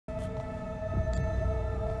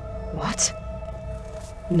What?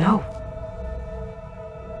 No.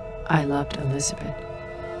 I loved Elizabeth.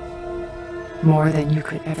 More than you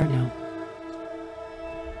could ever know.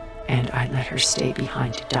 And I let her stay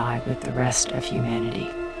behind to die with the rest of humanity.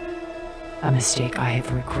 A mistake I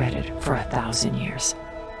have regretted for 1,000 years.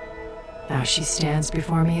 Now she stands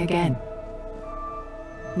before me again.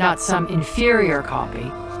 Not some inferior copy,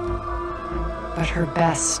 but her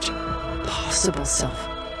best possible self.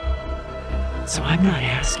 So I'm not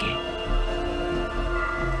asking.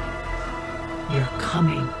 You're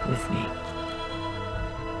coming with me.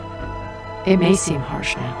 It may seem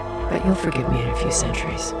harsh now, but you'll forgive me in a few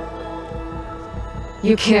centuries.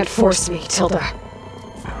 You can't force me, Tilda.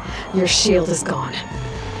 Your shield is gone.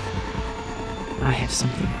 I have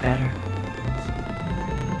something better.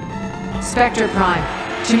 Specter Prime,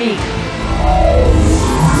 to me.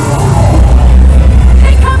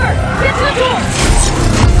 Take cover! Get to the door!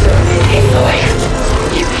 Aloy,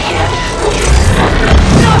 you can't.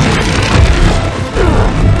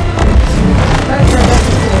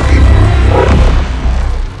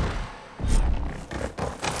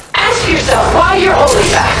 Ask yourself why you're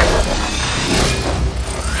holding back.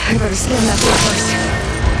 I better scan that thing first.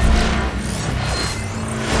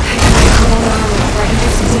 Come on down before I can do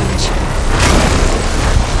some damage.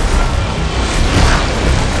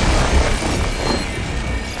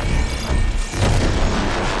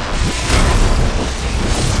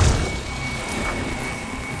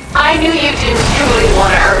 I knew you didn't truly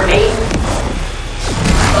want to hurt me.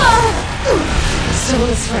 Still in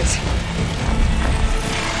this fight.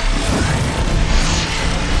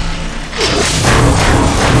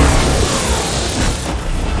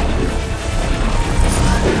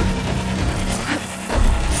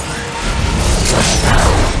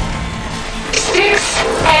 Sticks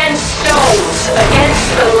and stones against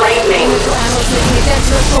the lightning. Ammo's making a dent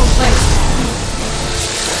to the stone plate.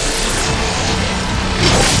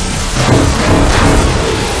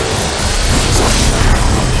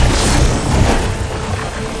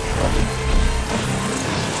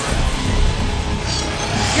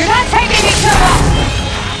 You're not taking each other!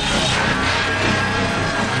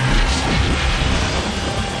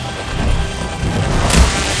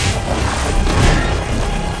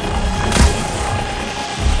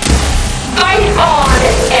 Fight on,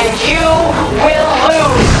 and you will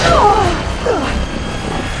lose!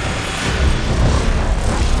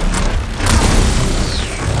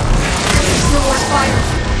 No more fire.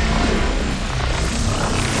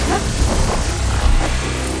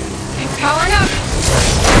 Powering up.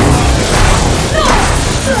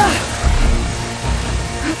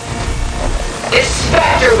 This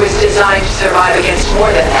Specter was designed to survive against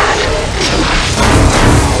more than that.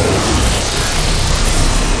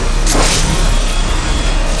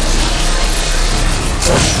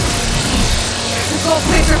 The gold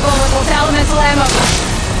plates are vulnerable to elemental ammo.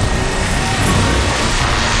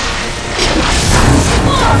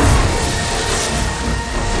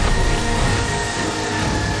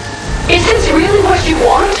 Is this really what you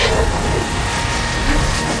want?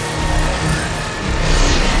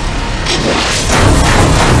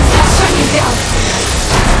 Shut you down.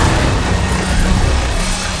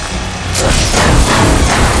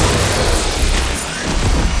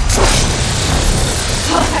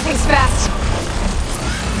 Oh, that thing's fast.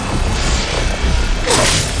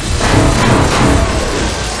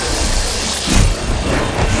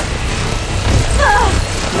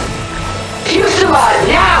 Fusillade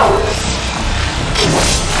now!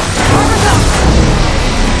 Armor's up.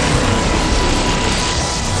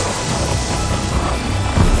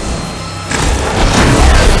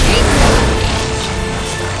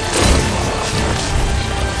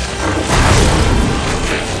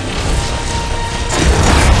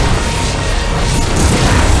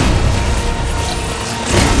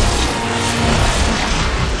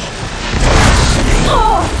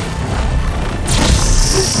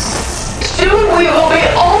 Soon we will be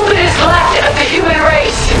all that is left of the human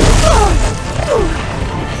race!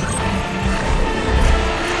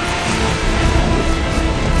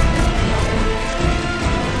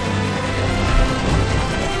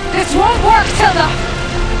 This won't work, Tilda!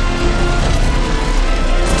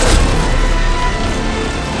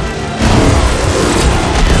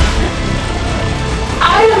 I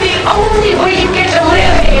am the only way you get to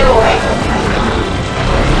live, Aloy!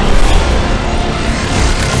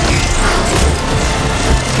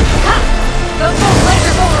 Those gold plates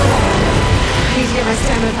are vulnerable. I need to get my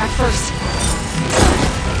stamina back first.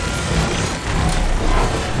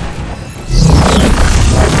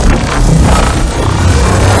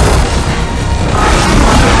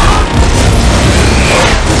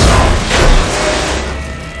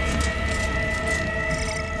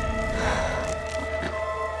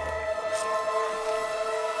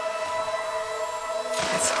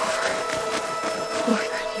 it's over. Why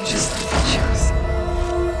couldn't you just